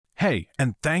Hey,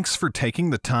 and thanks for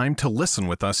taking the time to listen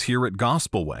with us here at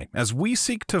Gospel Way as we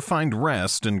seek to find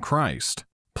rest in Christ.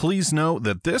 Please know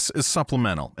that this is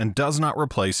supplemental and does not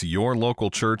replace your local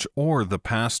church or the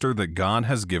pastor that God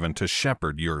has given to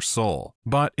shepherd your soul.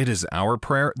 But it is our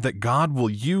prayer that God will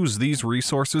use these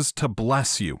resources to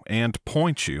bless you and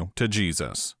point you to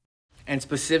Jesus. And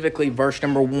specifically verse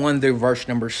number 1 through verse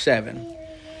number 7.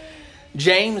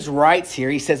 James writes here,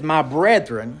 he says, "My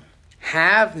brethren,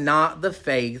 have not the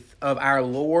faith of our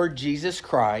Lord Jesus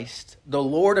Christ, the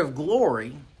Lord of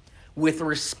glory, with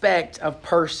respect of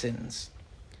persons.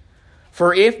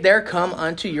 For if there come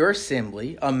unto your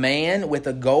assembly a man with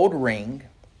a gold ring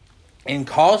and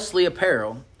costly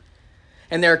apparel,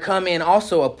 and there come in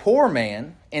also a poor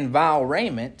man in vile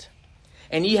raiment,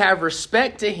 and ye have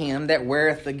respect to him that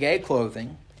weareth the gay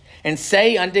clothing, and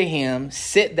say unto him,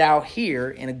 Sit thou here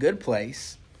in a good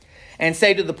place, and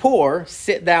say to the poor,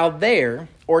 Sit thou there,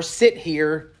 or sit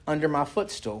here under my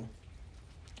footstool.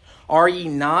 Are ye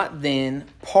not then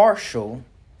partial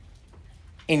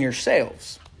in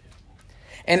yourselves,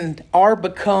 and are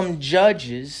become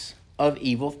judges of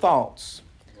evil thoughts?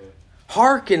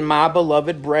 Hearken, my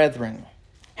beloved brethren,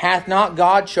 hath not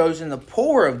God chosen the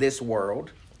poor of this world,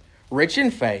 rich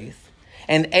in faith,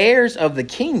 and heirs of the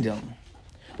kingdom,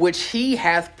 which he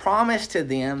hath promised to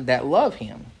them that love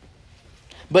him?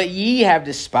 But ye have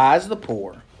despised the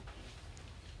poor.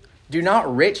 Do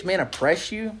not rich men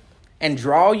oppress you and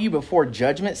draw you before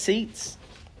judgment seats?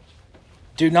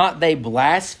 Do not they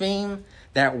blaspheme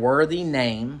that worthy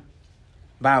name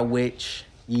by which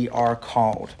ye are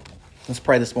called?" Let's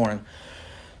pray this morning.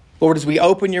 Lord, as we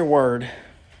open your word,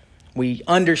 we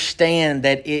understand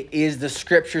that it is the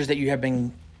scriptures that you have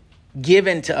been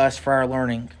given to us for our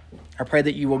learning. I pray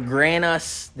that you will grant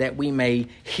us that we may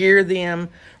hear them,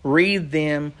 read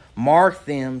them, mark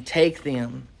them, take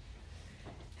them,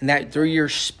 and that through your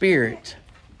Spirit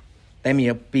they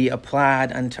may be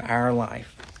applied unto our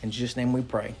life. In Jesus' name we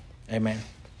pray. Amen.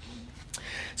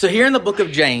 So here in the book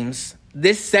of James,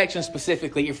 this section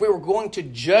specifically, if we were going to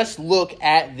just look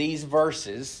at these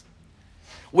verses,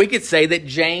 we could say that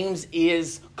James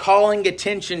is calling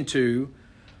attention to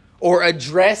or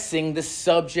addressing the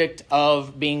subject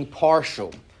of being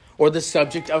partial, or the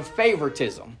subject of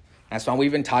favoritism. That's why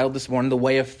we've entitled this morning, The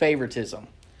Way of Favoritism.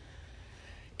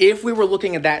 If we were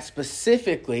looking at that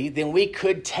specifically, then we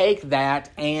could take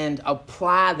that and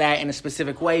apply that in a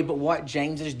specific way, but what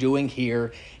James is doing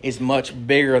here is much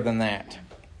bigger than that.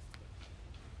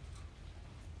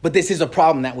 But this is a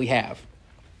problem that we have.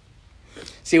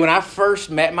 See, when I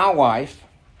first met my wife,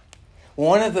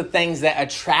 one of the things that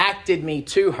attracted me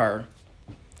to her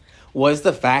was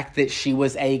the fact that she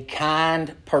was a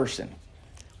kind person.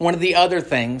 One of the other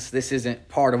things, this isn't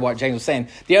part of what James was saying,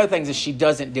 the other thing is she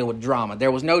doesn't deal with drama.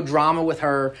 There was no drama with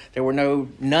her. There were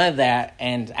none of that,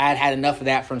 and I'd had enough of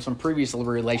that from some previous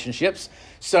relationships.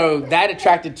 So that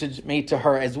attracted me to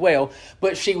her as well.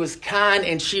 But she was kind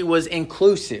and she was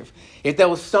inclusive. If there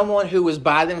was someone who was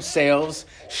by themselves,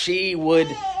 she would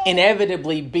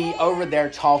inevitably be over there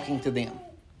talking to them.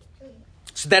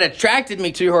 So that attracted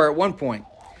me to her at one point.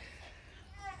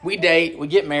 We date, we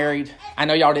get married. I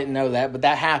know y'all didn't know that, but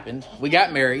that happened. We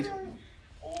got married.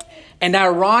 And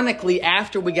ironically,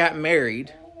 after we got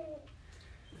married,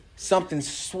 something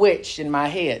switched in my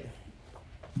head.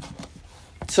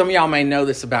 Some of y'all may know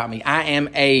this about me. I am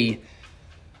a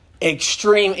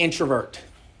extreme introvert.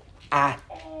 I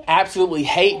absolutely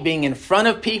hate being in front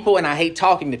of people, and I hate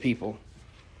talking to people.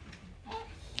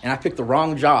 And I picked the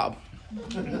wrong job.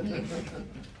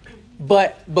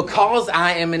 But because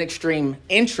I am an extreme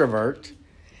introvert,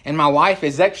 and my wife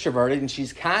is extroverted and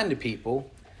she's kind to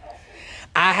people,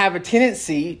 I have a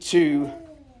tendency to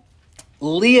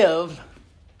live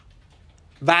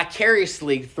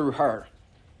vicariously through her.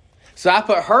 So I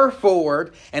put her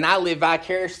forward and I live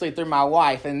vicariously through my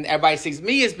wife. And everybody sees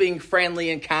me as being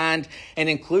friendly and kind and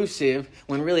inclusive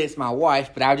when really it's my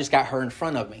wife, but I just got her in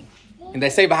front of me. And they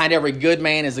say behind every good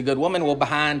man is a good woman. Well,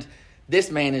 behind this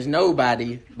man is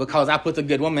nobody because I put the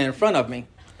good woman in front of me.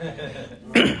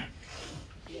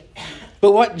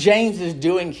 But what James is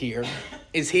doing here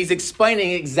is he's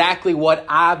explaining exactly what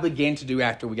I began to do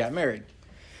after we got married.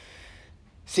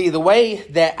 See, the way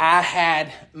that I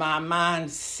had my mind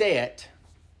set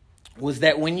was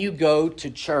that when you go to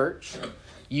church,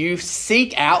 you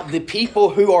seek out the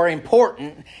people who are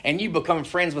important and you become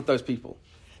friends with those people.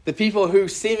 The people who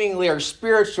seemingly are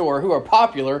spiritual or who are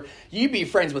popular, you be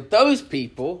friends with those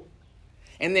people.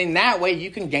 And then that way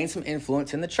you can gain some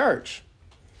influence in the church.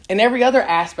 In every other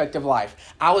aspect of life,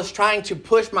 I was trying to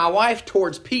push my wife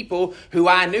towards people who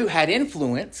I knew had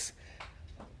influence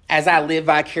as I lived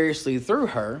vicariously through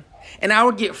her. And I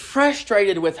would get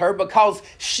frustrated with her because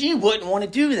she wouldn't want to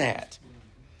do that.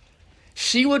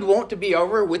 She would want to be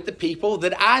over with the people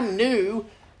that I knew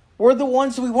were the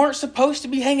ones we weren't supposed to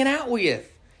be hanging out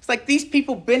with. It's like these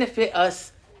people benefit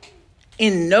us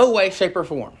in no way, shape, or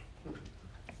form.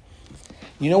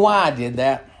 You know why I did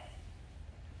that?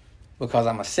 Because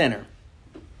I'm a sinner.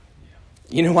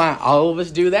 You know why all of us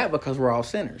do that? Because we're all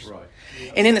sinners. Right.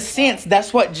 And in a sense,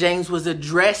 that's what James was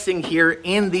addressing here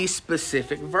in these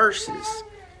specific verses.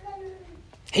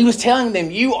 He was telling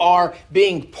them, you are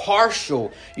being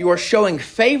partial. You are showing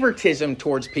favoritism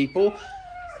towards people.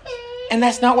 And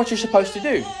that's not what you're supposed to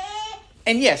do.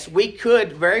 And yes, we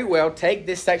could very well take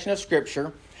this section of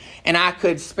Scripture and I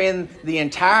could spend the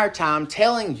entire time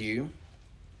telling you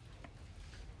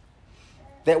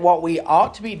that what we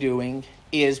ought to be doing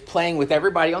is playing with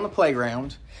everybody on the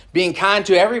playground, being kind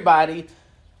to everybody,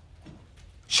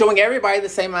 showing everybody the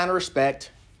same amount of respect.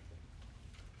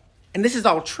 And this is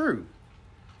all true.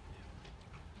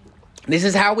 This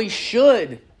is how we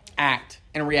should act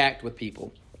and react with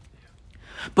people.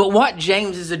 But what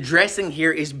James is addressing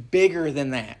here is bigger than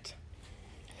that.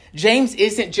 James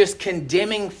isn't just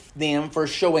condemning them for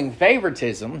showing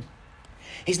favoritism.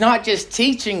 He's not just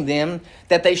teaching them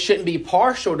that they shouldn't be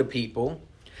partial to people.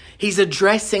 He's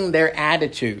addressing their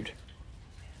attitude.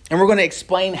 And we're going to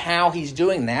explain how he's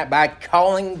doing that by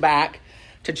calling back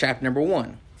to chapter number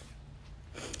 1.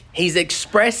 He's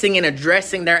expressing and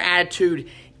addressing their attitude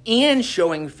in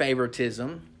showing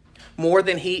favoritism more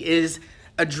than he is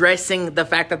addressing the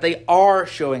fact that they are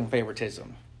showing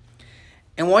favoritism.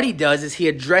 And what he does is he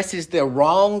addresses the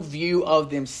wrong view of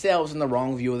themselves and the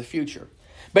wrong view of the future.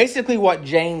 Basically, what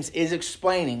James is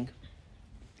explaining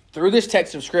through this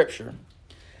text of Scripture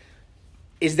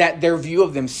is that their view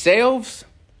of themselves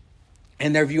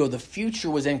and their view of the future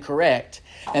was incorrect.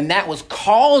 And that was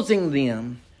causing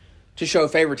them to show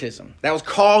favoritism. That was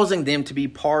causing them to be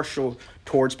partial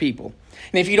towards people.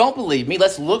 And if you don't believe me,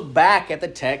 let's look back at the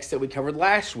text that we covered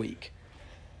last week.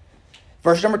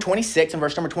 Verse number 26 and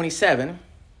verse number 27.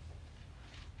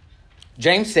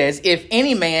 James says, if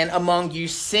any man among you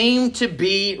seem to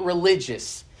be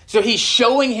religious. So he's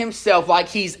showing himself like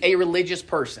he's a religious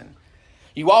person.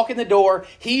 You walk in the door,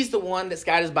 he's the one that's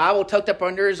got his Bible tucked up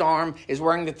under his arm, is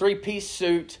wearing the 3-piece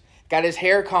suit, got his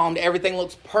hair combed, everything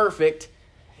looks perfect,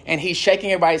 and he's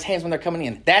shaking everybody's hands when they're coming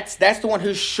in. That's the one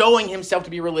who's showing himself to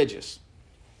be religious.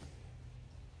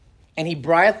 And he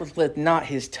bridleth not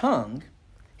his tongue,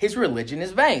 his religion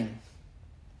is vain.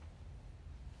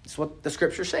 That's what the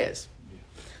Scripture says.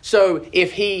 So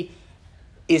if he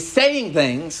is saying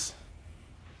things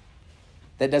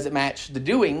that doesn't match the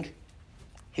doing,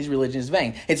 his religion is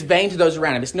vain. It's vain to those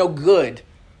around him. It's no good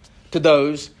to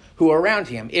those who are around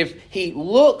him. If he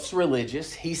looks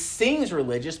religious, he seems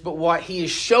religious, but what he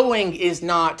is showing is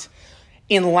not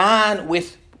in line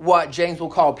with what James will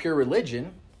call pure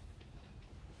religion,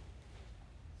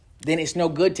 then it's no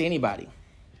good to anybody.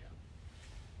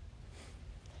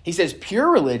 He says, pure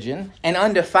religion and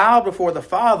undefiled before the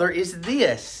Father is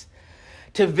this,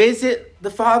 to visit the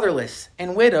fatherless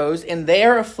and widows in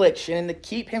their affliction and to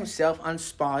keep himself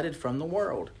unspotted from the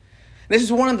world. This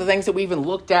is one of the things that we even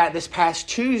looked at this past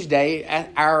Tuesday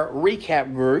at our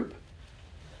recap group,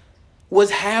 was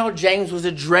how James was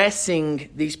addressing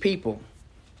these people.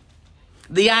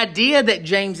 The idea that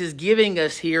James is giving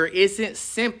us here isn't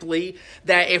simply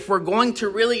that if we're going to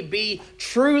really be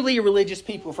truly religious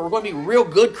people, if we're going to be real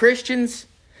good Christians,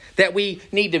 that we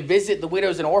need to visit the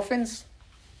widows and orphans.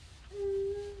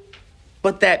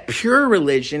 But that pure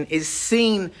religion is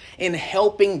seen in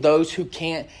helping those who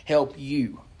can't help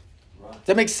you. Does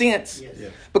that make sense? Yes. Yeah.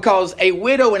 Because a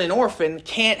widow and an orphan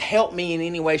can't help me in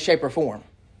any way, shape, or form.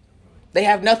 They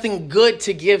have nothing good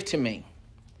to give to me.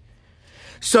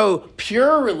 So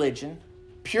pure religion,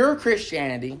 pure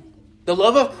Christianity, the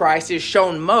love of Christ is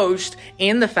shown most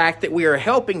in the fact that we are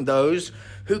helping those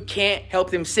who can't help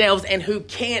themselves and who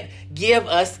can't give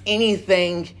us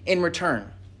anything in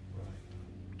return.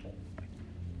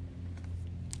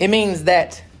 It means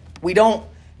that we don't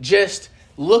just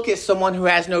look at someone who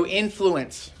has no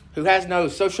influence, who has no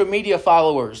social media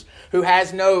followers, who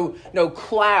has no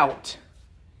clout,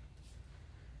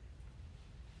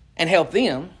 and help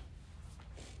them,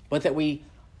 but that we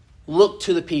look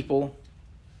to the people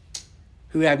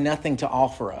who have nothing to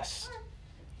offer us.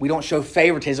 We don't show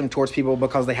favoritism towards people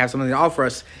because they have something to offer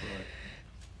us. Right.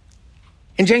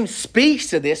 And James speaks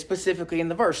to this specifically in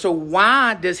the verse. So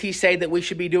why does he say that we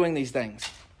should be doing these things?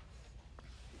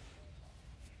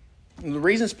 And the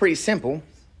reason is pretty simple.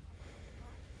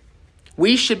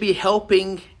 We should be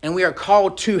helping, and we are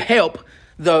called to help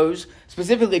those.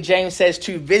 Specifically, James says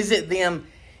to visit them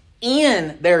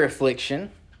in their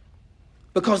affliction,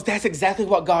 because that's exactly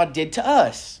what God did to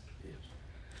us.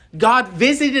 God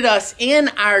visited us in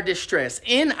our distress,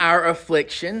 in our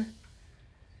affliction.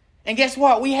 And guess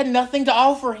what? We had nothing to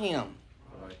offer him.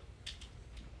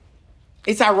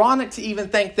 It's ironic to even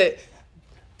think that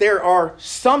there are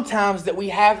some times that we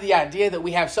have the idea that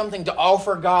we have something to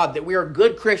offer God, that we are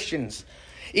good Christians.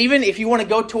 Even if you want to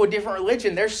go to a different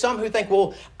religion, there's some who think,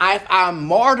 well, if I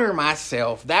martyr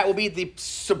myself, that will be the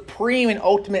supreme and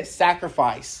ultimate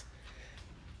sacrifice.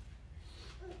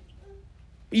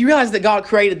 You realize that God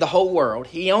created the whole world.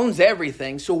 He owns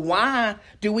everything. So why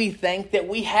do we think that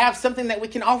we have something that we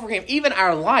can offer him? Even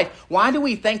our life. Why do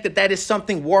we think that that is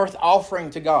something worth offering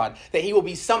to God? That he will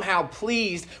be somehow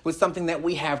pleased with something that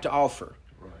we have to offer?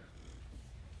 Right.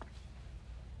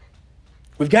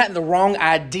 We've gotten the wrong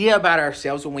idea about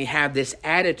ourselves when we have this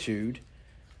attitude.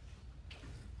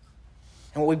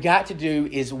 And what we've got to do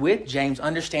is, with James,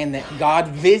 understand that God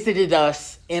visited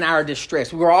us in our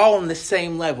distress. We were all on the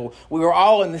same level. We were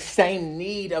all in the same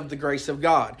need of the grace of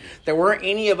God. There weren't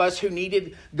any of us who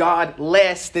needed God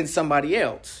less than somebody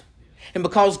else. And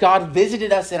because God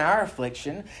visited us in our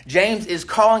affliction, James is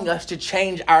calling us to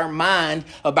change our mind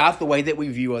about the way that we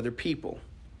view other people.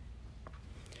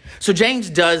 So James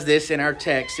does this in our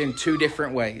text in two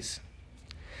different ways.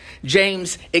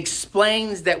 James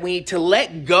explains that we need to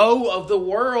let go of the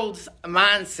world's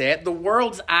mindset, the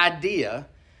world's idea,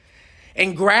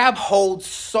 and grab hold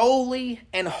solely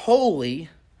and wholly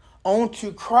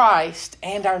onto Christ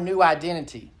and our new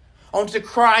identity, onto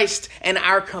Christ and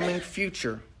our coming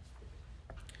future.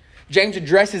 James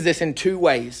addresses this in two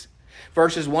ways.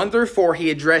 Verses 1 through 4,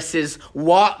 he addresses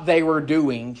what they were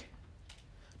doing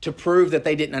to prove that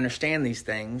they didn't understand these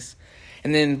things.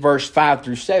 And then verse 5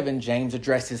 through 7, James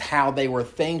addresses how they were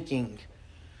thinking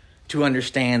to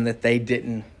understand that they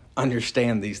didn't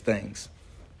understand these things.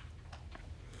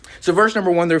 So verse number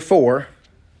 1 through 4,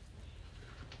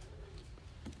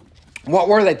 what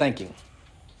were they thinking?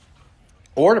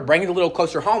 Or to bring it a little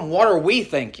closer home, what are we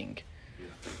thinking?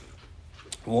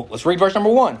 Well, let's read verse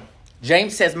number 1.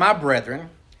 James says, "My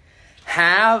brethren,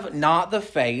 have not the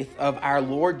faith of our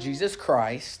Lord Jesus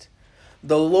Christ,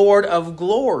 the Lord of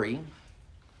glory,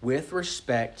 with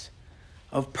respect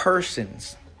of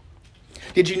persons."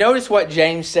 Did you notice what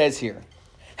James says here?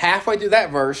 Halfway through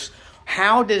that verse,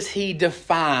 how does he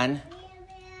define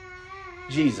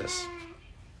Jesus?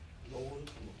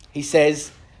 He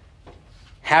says,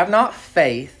 have not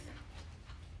the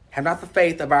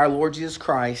faith of our Lord Jesus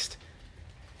Christ.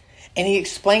 And he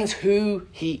explains who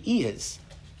he is.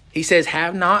 He says,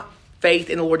 have not faith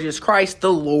in the Lord Jesus Christ,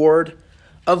 the Lord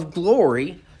of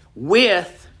glory,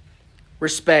 with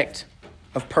respect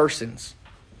of persons.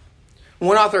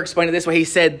 One author explained it this way. He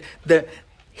said that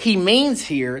he means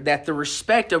here that the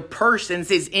respect of persons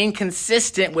is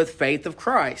inconsistent with faith of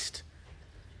Christ.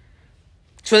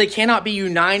 So they cannot be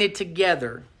united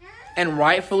together, and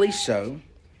rightfully so.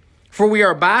 For we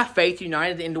are by faith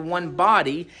united into one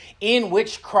body, in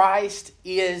which Christ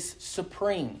is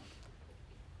supreme.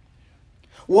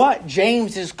 What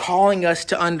James is calling us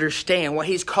to understand, what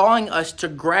he's calling us to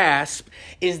grasp,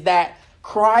 is that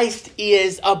Christ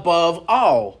is above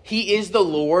all. He is the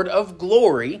Lord of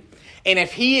glory. And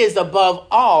if he is above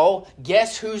all,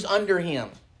 guess who's under him?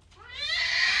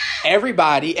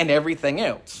 Everybody and everything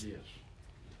else. Yes.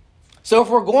 So if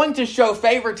we're going to show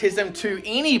favoritism to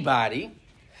anybody,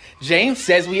 James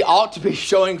says we ought to be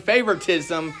showing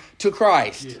favoritism to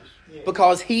Christ. Yes. Yes.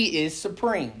 Because he is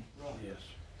supreme.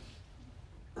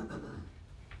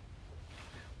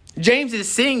 James is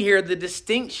seeing here the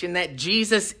distinction that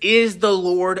Jesus is the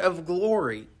Lord of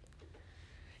glory.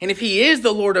 And if he is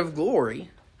the Lord of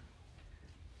glory,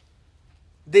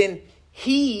 then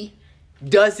he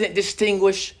doesn't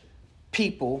distinguish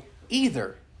people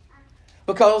either.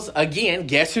 Because, again,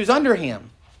 guess who's under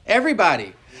him?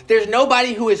 Everybody. There's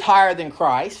nobody who is higher than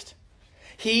Christ.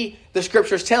 He, the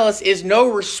scriptures tell us, is no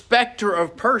respecter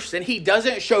of person. He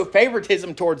doesn't show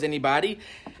favoritism towards anybody.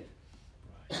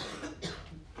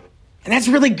 And that's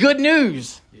really good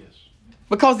news. Yes.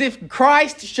 Because if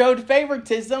Christ showed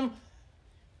favoritism,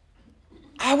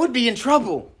 I would be in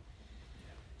trouble.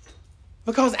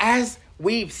 Because as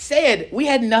we've said, we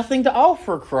had nothing to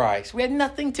offer Christ. We had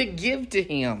nothing to give to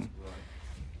him.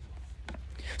 Right.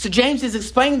 So James is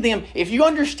explaining to them, if you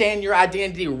understand your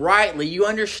identity rightly, you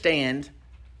understand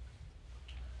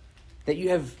that you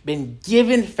have been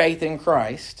given faith in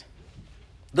Christ,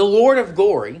 the Lord of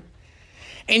glory.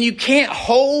 And you can't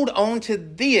hold on to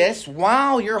this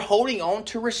while you're holding on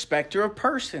to respecter of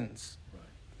persons.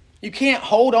 You can't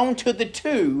hold on to the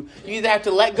two. You either have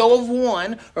to let go of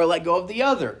one or let go of the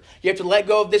other. You have to let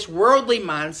go of this worldly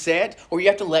mindset or you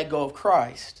have to let go of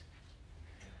Christ.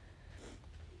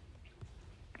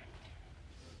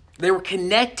 They were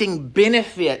connecting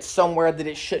benefit somewhere that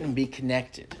it shouldn't be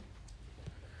connected.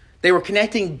 They were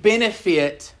connecting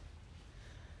benefit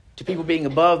to people being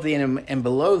above them and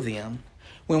below them,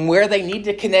 when where they need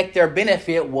to connect their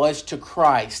benefit was to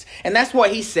Christ. And that's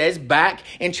what he says back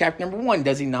in chapter number 1,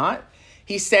 does he not?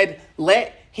 He said,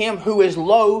 let him who is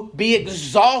low be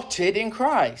exalted in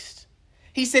Christ.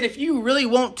 He said, if you really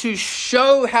want to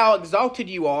show how exalted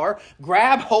you are,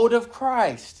 grab hold of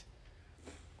Christ.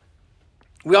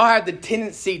 We all have the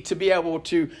tendency to be able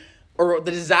to, or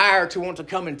the desire to want to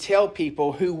come and tell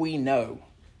people who we know.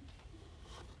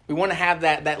 We want to have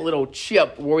that little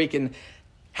chip where we can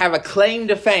have a claim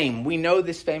to fame. We know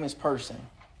this famous person.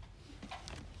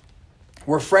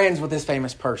 We're friends with this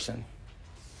famous person.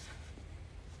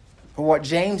 But what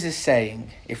James is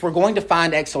saying, if we're going to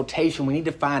find exaltation, we need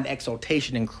to find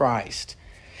exaltation in Christ.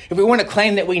 If we want to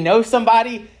claim that we know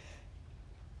somebody,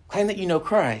 claim that you know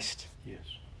Christ. Yes.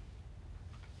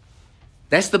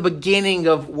 That's the beginning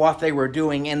of what they were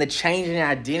doing and the change in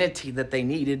identity that they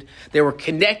needed. They were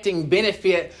connecting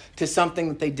benefit to something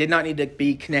that they did not need to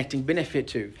be connecting benefit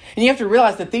to. And you have to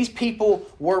realize that these people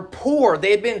were poor.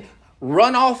 They had been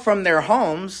run off from their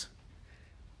homes.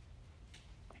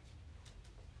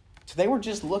 So they were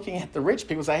just looking at the rich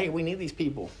people and saying, hey, we need these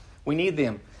people. We need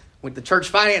them. With the church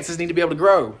finances need to be able to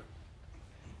grow.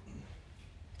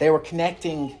 They were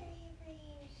connecting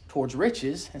towards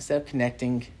riches instead of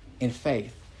connecting in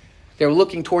faith. They were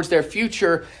looking towards their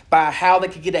future by how they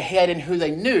could get ahead in who they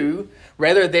knew,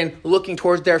 rather than looking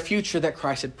towards their future that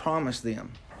Christ had promised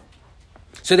them.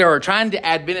 So they were trying to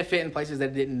add benefit in places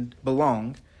that didn't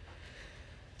belong.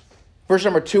 Verse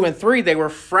number 2 and 3, they were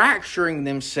fracturing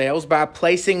themselves by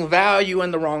placing value in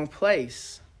the wrong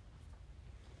place.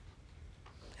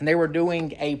 And they were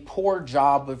doing a poor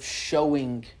job of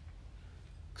showing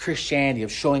Christianity,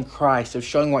 of showing Christ, of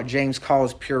showing what James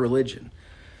calls pure religion.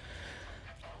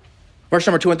 Verse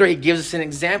number 2 and 3, he gives us an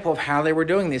example of how they were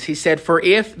doing this. He said, for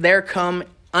if there come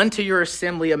unto your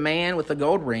assembly a man with a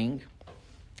gold ring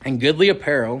and goodly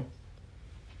apparel,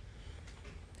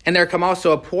 and there come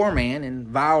also a poor man in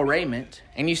vile raiment,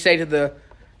 and you say to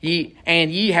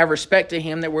ye have respect to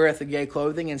him that weareth the gay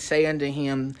clothing, and say unto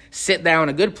him, sit thou in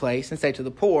a good place, and say to the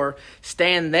poor,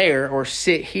 stand there, or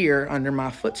sit here under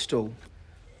my footstool.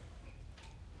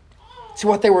 So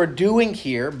what they were doing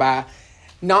here, by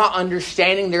not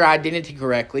understanding their identity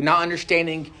correctly, not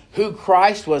understanding who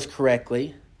Christ was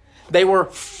correctly, they were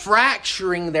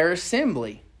fracturing their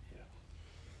assembly.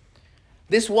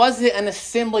 This wasn't an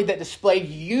assembly that displayed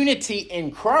unity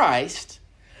in Christ.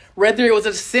 Rather, it was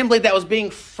an assembly that was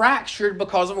being fractured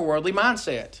because of a worldly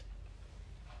mindset.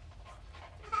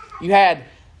 You had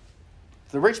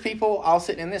the rich people all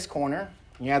sitting in this corner.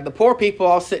 You had the poor people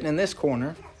all sitting in this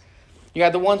corner. You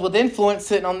had the ones with influence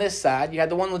sitting on this side. You had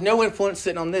the one with no influence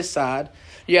sitting on this side.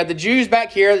 You had the Jews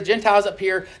back here, the Gentiles up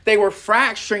here. They were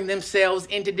fracturing themselves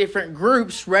into different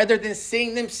groups rather than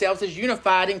seeing themselves as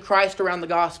unified in Christ around the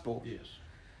gospel. Yes.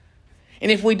 And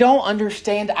if we don't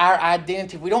understand our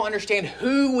identity, if we don't understand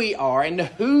who we are and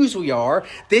whose we are,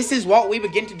 this is what we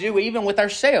begin to do even with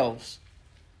ourselves.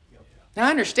 Now,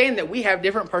 I understand that we have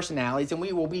different personalities and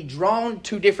we will be drawn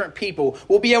to different people.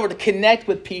 We'll be able to connect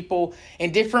with people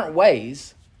in different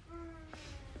ways.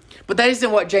 But that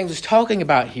isn't what James was talking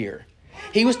about here.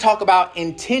 He was talking about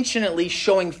intentionally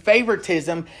showing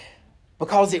favoritism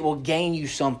because it will gain you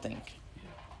something.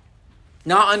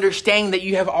 Not understanding that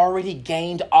you have already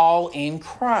gained all in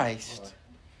Christ.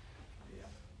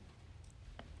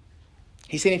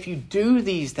 He said if you do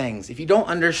these things, if you don't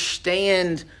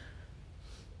understand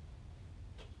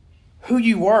who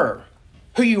you were,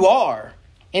 who you are,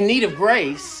 in need of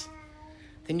grace,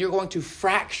 then you're going to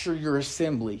fracture your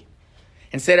assembly.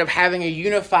 Instead of having a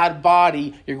unified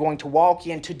body, you're going to walk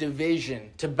into division,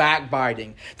 to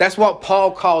backbiting. That's what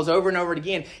Paul calls over and over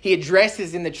again. He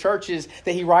addresses in the churches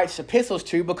that he writes epistles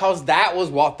to because that was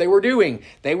what they were doing.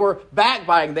 They were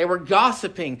backbiting. They were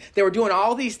gossiping. They were doing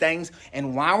all these things.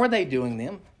 And why were they doing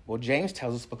them? Well, James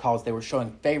tells us because they were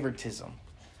showing favoritism.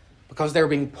 Because they were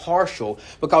being partial.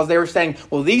 Because they were saying,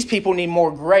 well, these people need more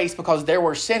grace because they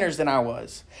were sinners than I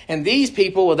was. And these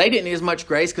people, well, they didn't need as much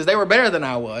grace because they were better than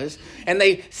I was. And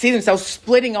they see themselves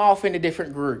splitting off into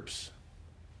different groups.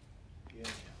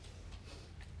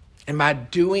 And by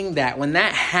doing that, when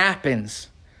that happens,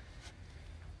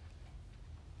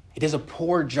 it is a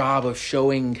poor job of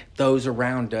showing those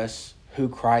around us who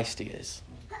Christ is.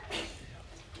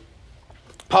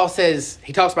 Paul says,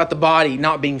 he talks about the body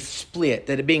not being split,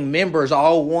 that it being members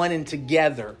all one and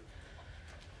together.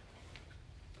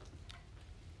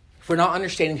 If we're not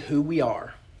understanding who we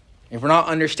are, if we're not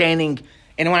understanding,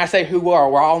 and when I say who we are,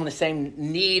 we're all in the same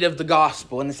need of the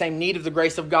gospel, in the same need of the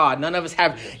grace of God. None of us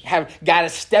have got a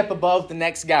step above the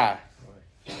next guy.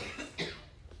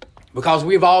 Because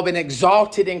we've all been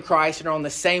exalted in Christ and are on the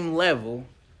same level.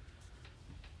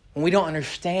 When we don't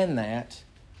understand that,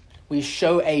 we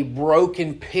show a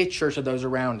broken picture to those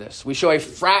around us. We show a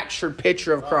fractured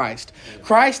picture of Christ.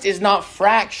 Christ is not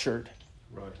fractured.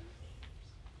 Right.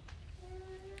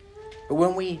 But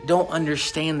when we don't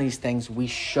understand these things, we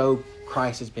show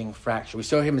Christ as being fractured. We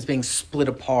show him as being split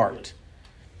apart.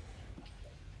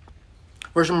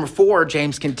 Verse number 4,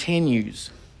 James continues.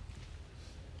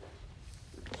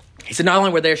 He said not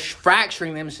only were they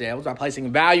fracturing themselves by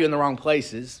placing value in the wrong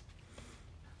places,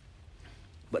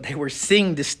 but they were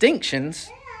seeing distinctions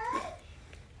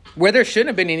where there shouldn't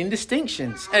have been any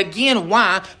distinctions. Again,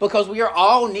 why? Because we are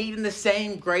all needing the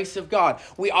same grace of God.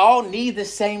 We all need the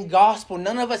same gospel.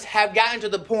 None of us have gotten to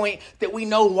the point that we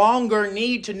no longer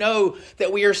need to know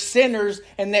that we are sinners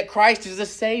and that Christ is the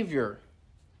Savior.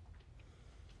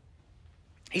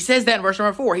 He says that in verse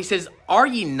number 4. He says, are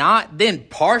ye not then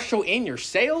partial in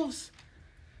yourselves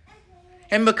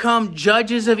and become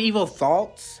judges of evil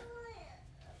thoughts?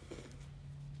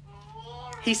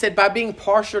 He said, by being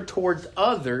partial towards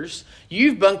others,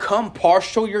 you've become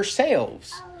partial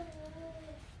yourselves.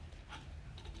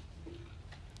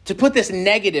 To put this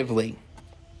negatively,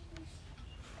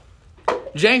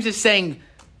 James is saying,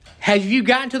 have you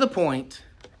gotten to the point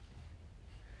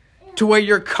to where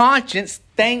your conscience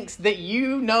thinks that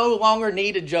you no longer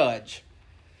need a judge?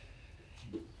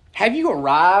 Have you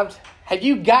arrived? Have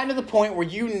you gotten to the point where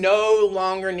you no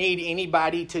longer need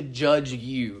anybody to judge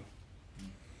you?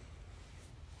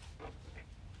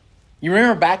 You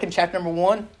remember back in chapter number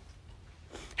 1?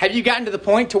 Have you gotten to the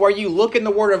point to where you look in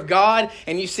the Word of God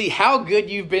and you see how good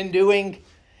you've been doing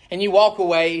and you walk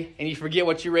away and you forget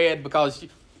what you read because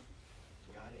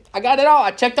I got it all.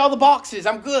 I checked all the boxes.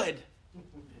 I'm good.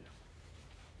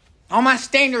 All my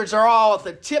standards are all at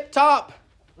the tip top.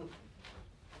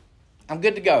 I'm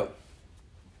good to go.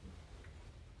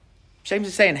 James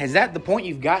is saying, is that the point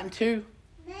you've gotten to?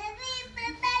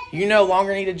 You no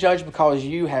longer need a judge because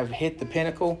you have hit the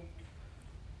pinnacle?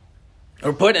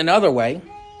 Or put another way,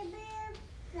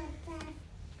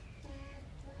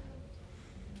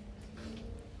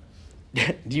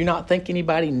 do you not think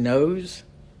anybody knows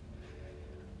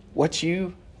what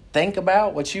you think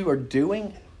about, what you are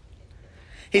doing?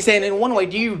 He's saying in one way,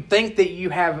 do you think that you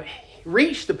have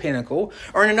reached the pinnacle?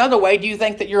 Or in another way, do you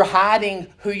think that you're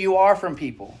hiding who you are from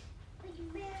people?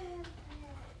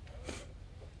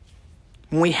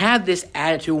 When we have this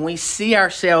attitude, when we see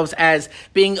ourselves as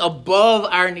being above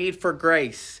our need for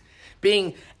grace,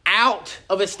 being out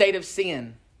of a state of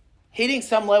sin, hitting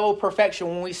some level of perfection,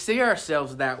 when we see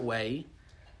ourselves that way,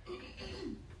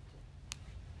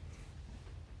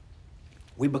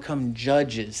 we become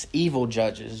judges, evil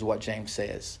judges is what James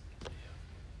says.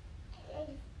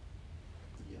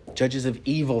 Judges of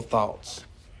evil thoughts.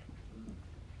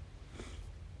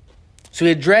 So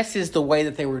he addresses the way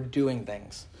that they were doing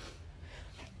things.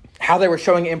 How they were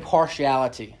showing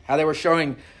impartiality. How they were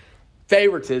showing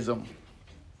favoritism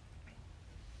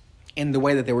in the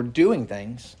way that they were doing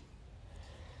things.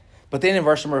 But then in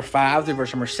verse number 5 through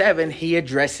verse number 7, he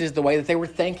addresses the way that they were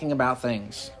thinking about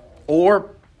things. Or,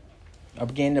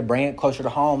 again, to bring it closer to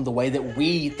home, the way that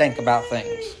we think about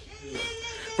things.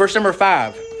 Verse number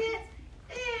 5.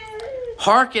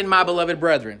 Hearken, my beloved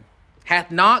brethren. Hath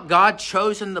not God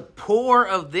chosen the poor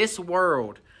of this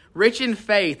world, rich in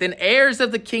faith, and heirs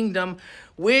of the kingdom,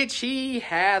 which he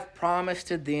hath promised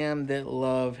to them that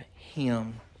love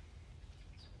him?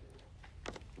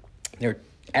 There are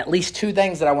at least two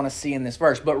things that I want to see in this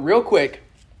verse. But real quick,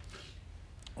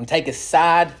 I'm going to take a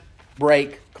side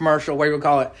break, commercial, whatever you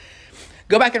call it.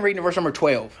 Go back and read in verse number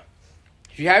 12.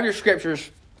 If you have your scriptures,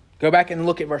 go back and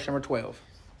look at verse number 12.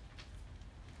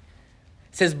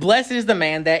 It says, blessed is the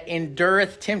man that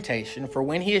endureth temptation, for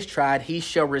when he is tried, he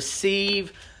shall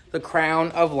receive the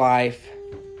crown of life,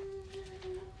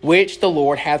 which the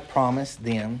Lord hath promised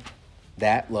them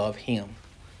that love him.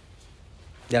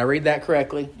 Did I read that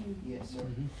correctly? Yes, sir.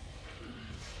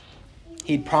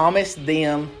 He promised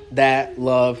them that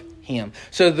love him.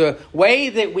 So the way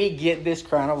that we get this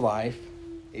crown of life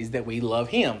is that we love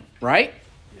him, right?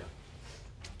 Yeah.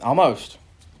 Almost.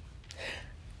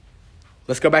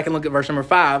 Let's go back and look at verse number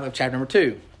 5 of chapter number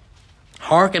 2.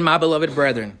 Hearken, my beloved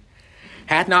brethren.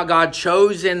 Hath not God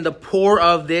chosen the poor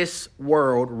of this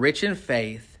world, rich in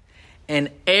faith, and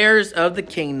heirs of the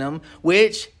kingdom,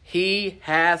 which he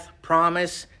hath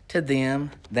promised to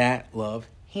them that love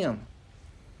him.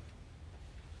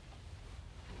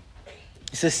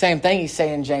 It's the same thing he's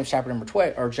saying in James chapter number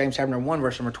 12, or James chapter number 1,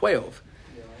 verse number 12.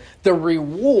 The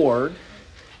reward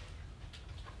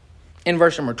in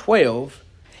verse number 12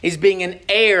 is being an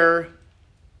heir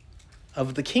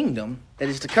of the kingdom that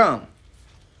is to come.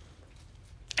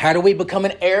 How do we become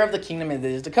an heir of the kingdom that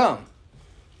is to come?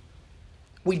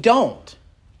 We don't.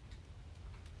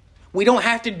 We don't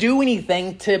have to do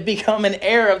anything to become an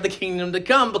heir of the kingdom to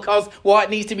come, because what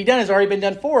needs to be done has already been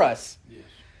done for us. Yes.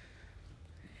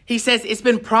 He says it's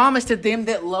been promised to them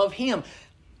that love him.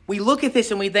 We look at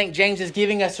this and we think James is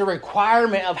giving us a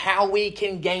requirement of how we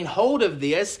can gain hold of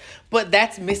this, but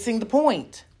that's missing the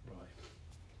point.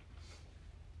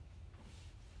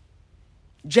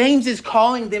 James is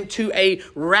calling them to a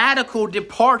radical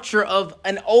departure of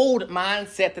an old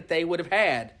mindset that they would have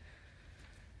had.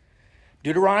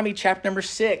 Deuteronomy chapter number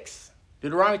 6,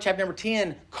 Deuteronomy chapter number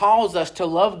 10 calls us to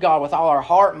love God with all our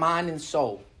heart, mind, and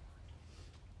soul.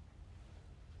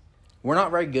 We're not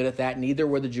very good at that. Neither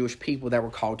were the Jewish people that were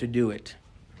called to do it.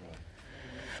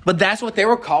 But that's what they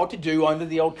were called to do under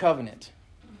the Old Covenant.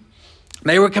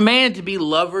 They were commanded to be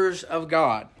lovers of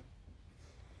God.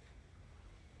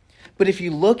 But if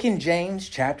you look in James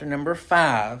chapter number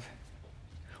 5,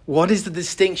 what is the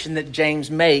distinction that James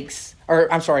makes?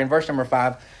 In verse number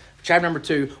 5, chapter number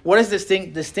 2, what is the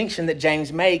distinction that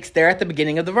James makes there at the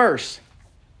beginning of the verse?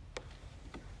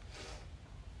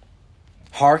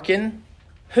 Hearken,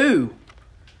 who?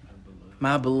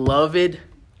 My beloved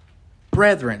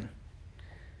brethren.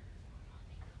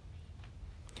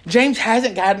 James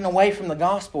hasn't gotten away from the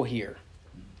gospel here.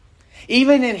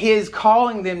 Even in his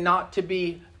calling them not to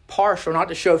be partial, not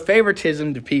to show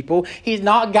favoritism to people, he's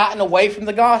not gotten away from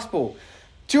the gospel.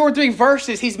 2 or 3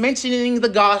 verses, he's mentioning the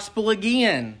gospel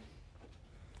again.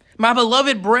 My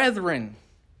beloved brethren.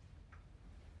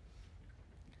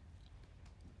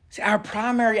 See, our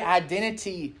primary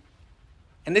identity,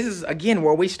 and this is again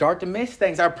where we start to miss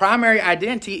things. Our primary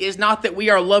identity is not that we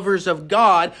are lovers of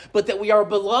God, but that we are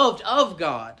beloved of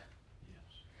God.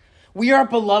 We are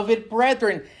beloved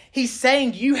brethren. He's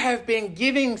saying you have been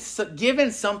given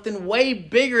something way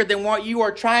bigger than what you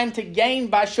are trying to gain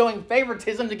by showing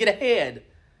favoritism to get ahead.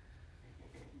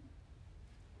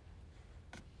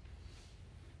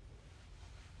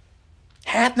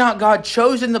 Hath not God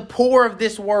chosen the poor of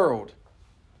this world,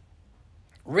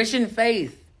 rich in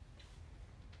faith,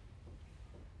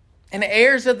 and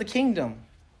heirs of the kingdom?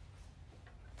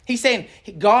 He's saying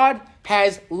God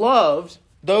has loved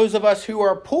those of us who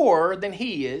are poorer than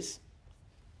he is.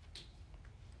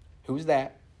 Who's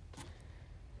that?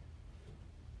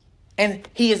 And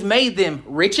he has made them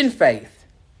rich in faith.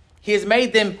 He has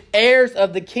made them heirs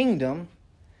of the kingdom.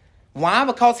 Why?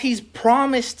 Because he's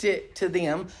promised it to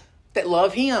them that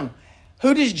love him.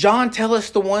 Who does John tell us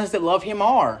the ones that love him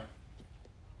are?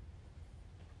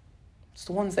 It's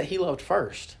the ones that he loved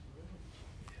first.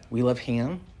 We love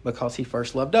him because he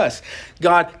first loved us.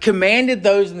 God commanded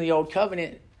those in the Old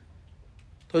Covenant,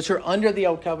 those who are under the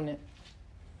Old Covenant,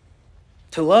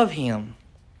 to love him.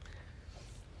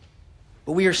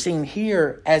 But we are seen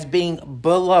here as being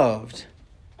beloved.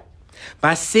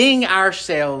 By seeing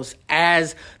ourselves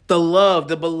as the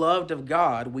beloved of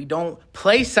God, we don't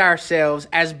place ourselves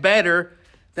as better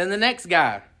than the next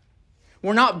guy.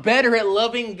 We're not better at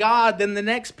loving God than the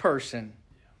next person.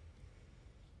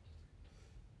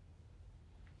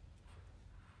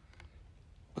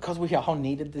 Because we all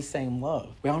needed the same love.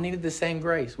 We all needed the same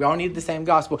grace. We all needed the same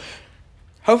gospel.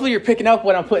 Hopefully you're picking up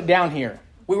what I'm putting down here.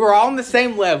 We were all on the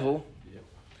same level.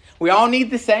 We all need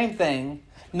the same thing.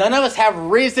 None of us have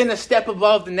risen a step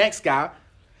above the next guy.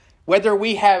 Whether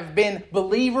we have been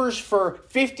believers for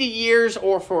 50 years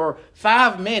or for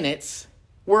 5 minutes,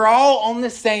 we're all on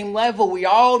the same level. We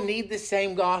all need the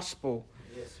same gospel.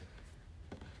 Yes,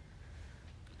 sir.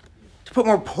 To put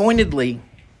more pointedly,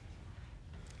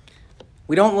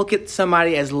 we don't look at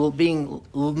somebody as being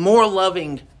more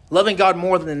loving God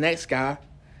more than the next guy.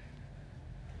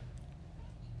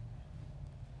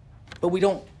 But we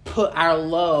don't put our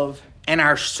love and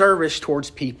our service towards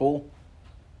people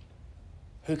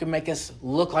who can make us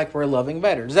look like we're loving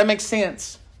better. Does that make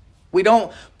sense? We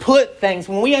don't put things,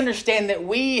 when we understand that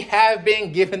we have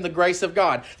been given the grace of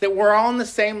God, that we're on the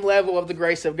same level of the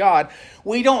grace of God,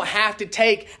 we don't have to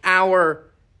take our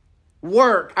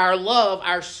work, our love,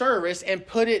 our service, and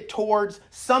put it towards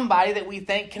somebody that we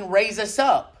think can raise us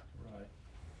up. Right.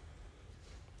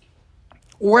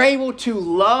 We're able to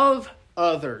love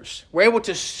others. We're able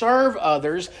to serve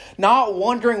others, not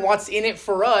wondering what's in it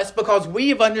for us, because we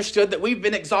have understood that we've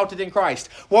been exalted in Christ.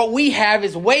 What we have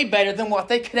is way better than what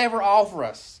they could ever offer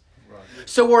us. Right.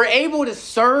 So we're able to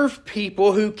serve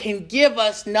people who can give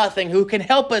us nothing, who can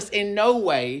help us in no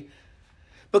way,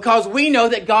 because we know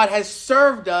that God has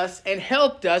served us and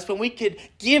helped us when we could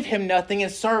give Him nothing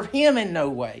and serve Him in no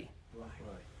way.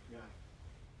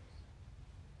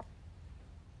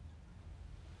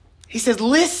 He says,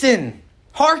 listen,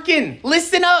 hearken,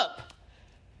 listen up.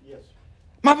 Yes.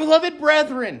 My beloved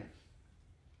brethren,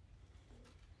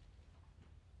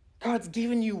 God's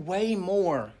given you way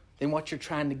more than what you're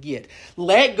trying to get.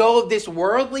 Let go of this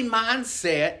worldly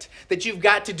mindset that you've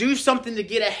got to do something to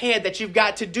get ahead, that you've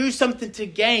got to do something to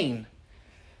gain.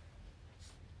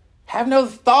 Have no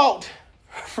thought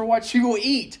for what you will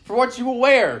eat, for what you will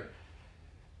wear.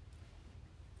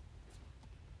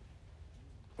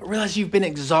 But realize you've been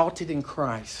exalted in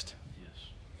Christ. Yes.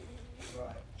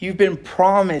 Right. You've been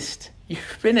promised. You're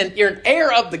an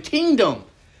heir of the kingdom.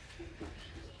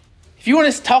 If you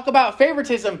want to talk about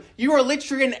favoritism, you are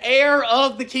literally an heir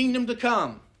of the kingdom to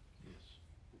come. Yes.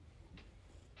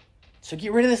 So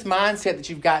get rid of this mindset that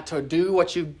you've got to do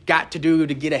what you've got to do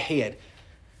to get ahead.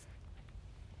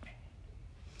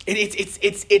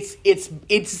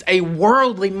 It's a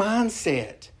worldly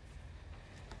mindset.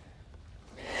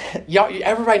 Y'all,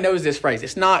 everybody knows this phrase.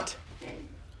 It's not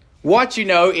what you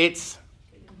know, it's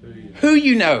who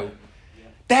you know.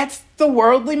 That's the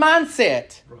worldly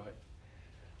mindset. Right.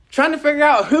 Trying to figure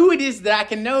out who it is that I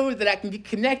can know, that I can get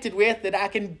connected with, that I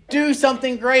can do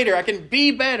something greater, I can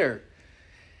be better.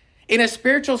 In a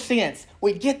spiritual sense,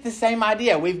 we get the same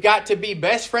idea. We've got to be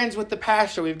best friends with the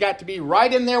pastor. We've got to be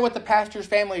right in there with the pastor's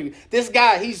family. This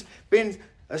guy, he's been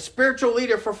a spiritual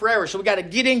leader for forever, so we got to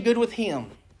get in good with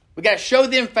him. We got to show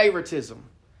them favoritism.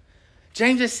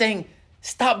 James is saying,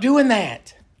 stop doing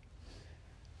that.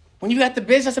 When you got the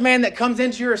businessman that comes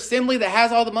into your assembly that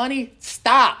has all the money,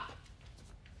 stop.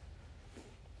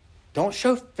 Don't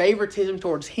show favoritism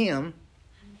towards him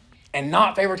and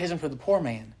not favoritism for the poor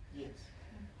man.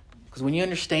 Because when you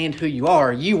understand who you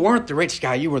are, you weren't the rich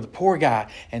guy, you were the poor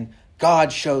guy. And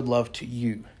God showed love to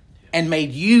you and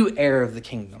made you heir of the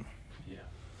kingdom.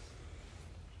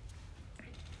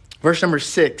 Verse number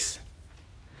 6.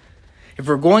 If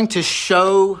we're going to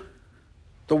show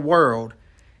the world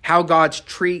how God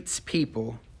treats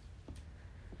people,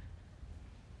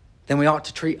 then we ought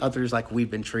to treat others like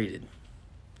we've been treated.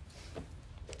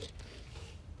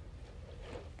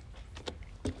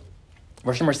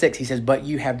 Verse number 6, he says, but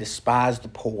you have despised the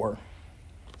poor.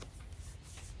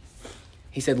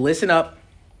 He said, listen up.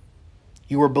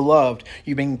 You are beloved.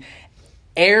 You've been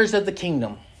heirs of the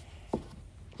kingdom.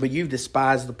 But you've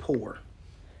despised the poor.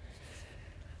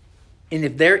 And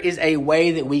if there is a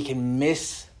way that we can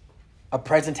miss a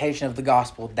presentation of the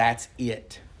gospel, that's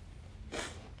it.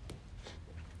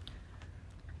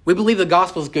 We believe the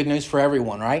gospel is good news for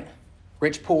everyone, right?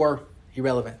 Rich, poor,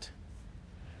 irrelevant.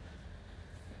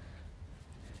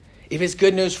 If it's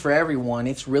good news for everyone,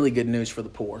 it's really good news for the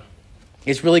poor.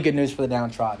 It's really good news for the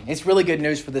downtrodden. It's really good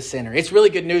news for the sinner. It's really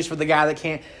good news for the guy that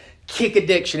can't kick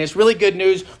addiction. It's really good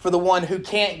news for the one who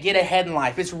can't get ahead in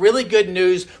life. It's really good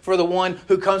news for the one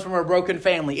who comes from a broken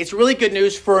family. It's really good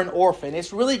news for an orphan.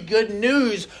 It's really good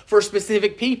news for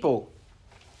specific people.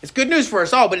 It's good news for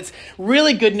us all, but it's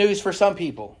really good news for some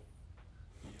people.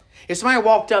 If somebody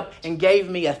walked up and gave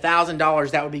me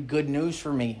 $1,000, that would be good news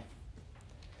for me.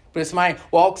 But if somebody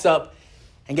walks up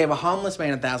and gave a homeless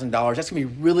man $1,000, that's going to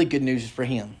be really good news for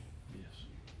him.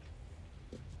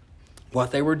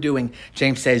 What they were doing,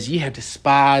 James says, you have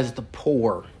despised the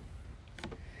poor.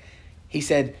 He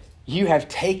said, you have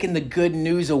taken the good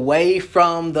news away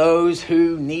from those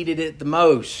who needed it the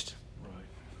most. Right.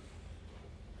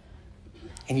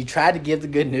 And you tried to give the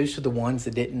good news to the ones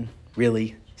that didn't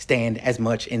really stand as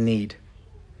much in need.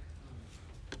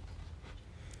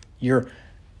 You're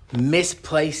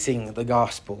misplacing the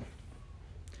gospel.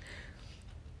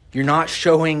 You're not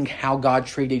showing how God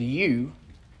treated you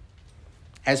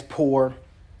as poor,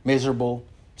 miserable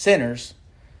sinners.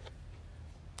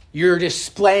 You're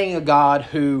displaying a God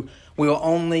who will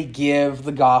only give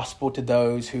the gospel to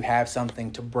those who have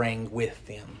something to bring with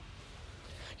them.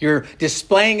 You're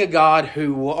displaying a God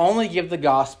who will only give the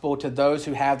gospel to those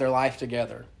who have their life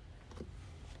together.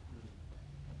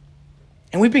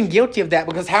 And we've been guilty of that,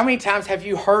 because how many times have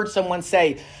you heard someone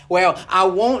say, well, I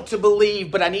want to believe,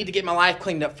 but I need to get my life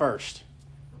cleaned up first.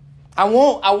 I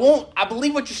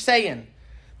believe what you're saying,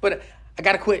 but I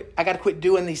gotta quit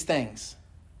doing these things.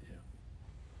 Yeah.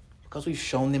 Because we've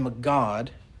shown them a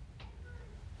God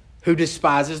who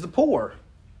despises the poor.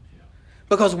 Yeah.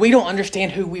 because we don't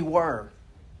understand who we were.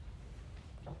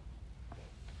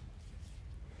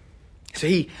 So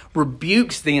he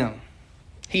rebukes them.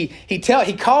 He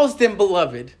calls them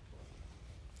beloved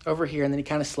over here, and then he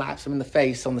kind of slaps them in the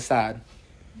face on the side.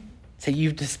 Say,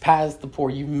 you've despised the poor.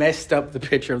 You've messed up the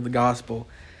picture of the gospel.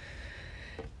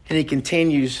 And he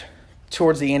continues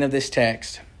towards the end of this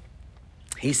text.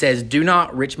 He says, do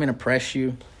not rich men oppress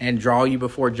you and draw you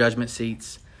before judgment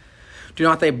seats. Do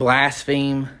not they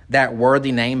blaspheme that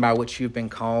worthy name by which you've been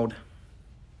called.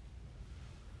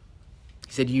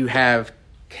 He said, you have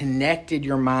connected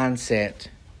your mindset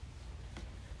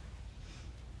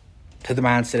to the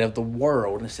mindset of the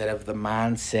world instead of the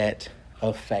mindset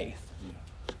of faith.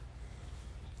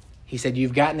 He said,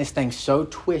 you've gotten this thing so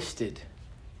twisted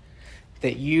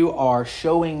that you are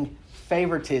showing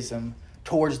favoritism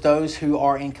towards those who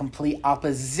are in complete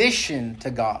opposition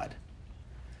to God,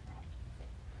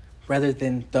 rather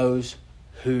than those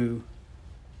who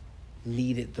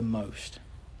need it the most.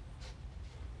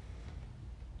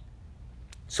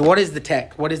 So what is the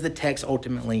text? What is the text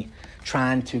ultimately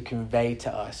trying to convey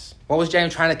to us? What was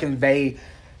James trying to convey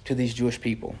to these Jewish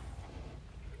people?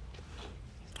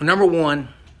 Number one,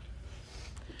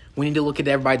 we need to look at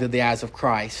everybody through the eyes of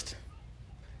Christ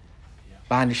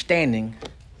by understanding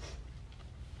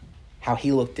how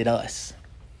he looked at us.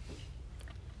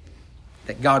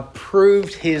 That God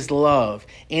proved his love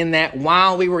in that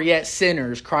while we were yet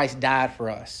sinners, Christ died for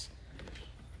us.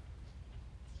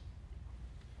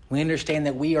 We understand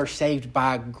that we are saved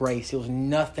by grace. It was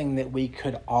nothing that we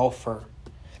could offer.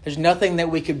 There's nothing that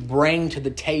we could bring to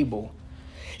the table.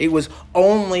 It was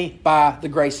only by the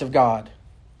grace of God.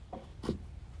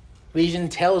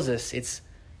 Ephesians tells us it's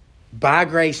by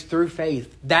grace through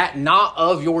faith, that not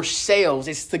of yourselves.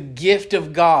 It's the gift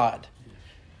of God.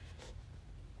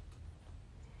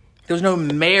 There was no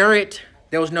merit.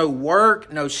 There was no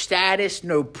work, no status,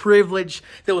 no privilege.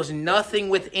 There was nothing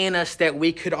within us that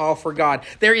we could offer God.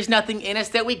 There is nothing in us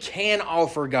that we can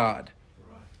offer God.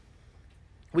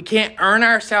 We can't earn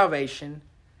our salvation.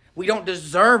 We don't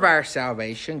deserve our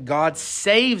salvation. God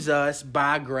saves us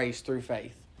by grace through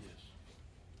faith.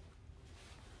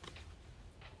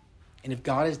 And if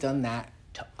God has done that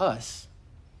to us,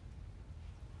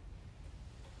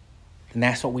 then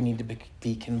that's what we need to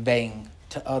be conveying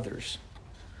to others.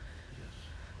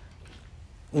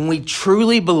 When we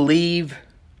truly believe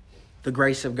the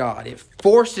grace of God, it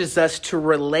forces us to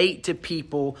relate to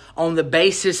people on the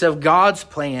basis of God's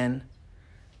plan,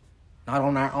 not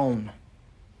on our own.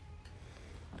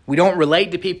 We don't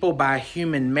relate to people by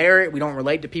human merit. We don't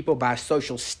relate to people by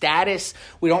social status.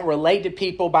 We don't relate to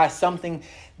people by something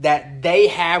that they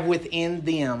have within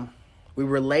them. We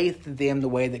relate to them the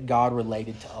way that God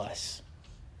related to us,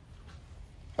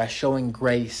 by showing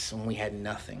grace when we had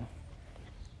nothing.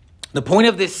 The point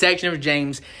of this section of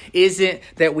James isn't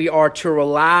that we are to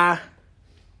rely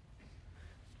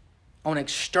on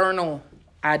external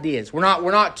ideas. We're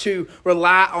not to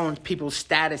rely on people's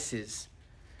statuses.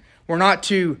 We're not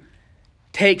to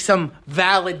take some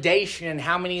validation in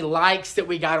how many likes that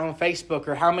we got on Facebook,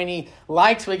 or how many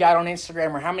likes we got on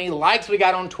Instagram, or how many likes we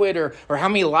got on Twitter, or how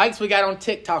many likes we got on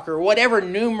TikTok, or whatever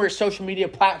numerous social media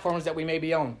platforms that we may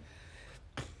be on.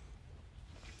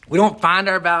 We don't find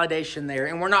our validation there,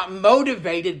 and we're not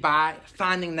motivated by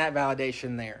finding that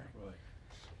validation there.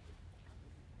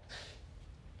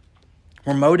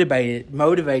 We're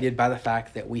motivated by the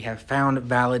fact that we have found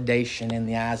validation in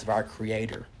the eyes of our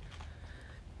Creator.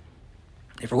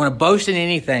 If we're going to boast in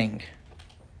anything,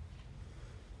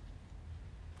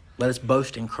 let us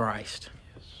boast in Christ.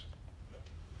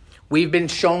 We've been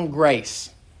shown grace.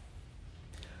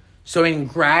 So in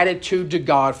gratitude to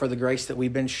God for the grace that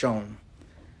we've been shown,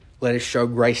 let us show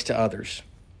grace to others.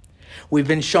 We've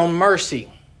been shown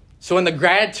mercy. So in the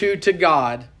gratitude to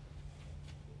God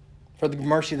for the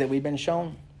mercy that we've been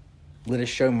shown, let us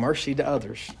show mercy to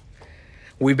others.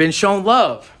 We've been shown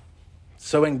love.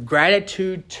 So in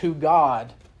gratitude to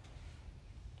God,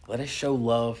 let us show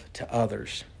love to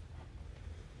others.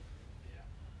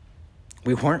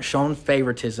 We weren't shown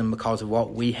favoritism because of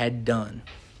what we had done.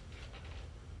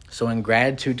 So in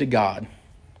gratitude to God,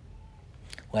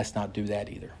 let's not do that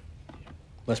either.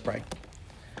 Let's pray.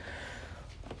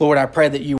 Lord, I pray that you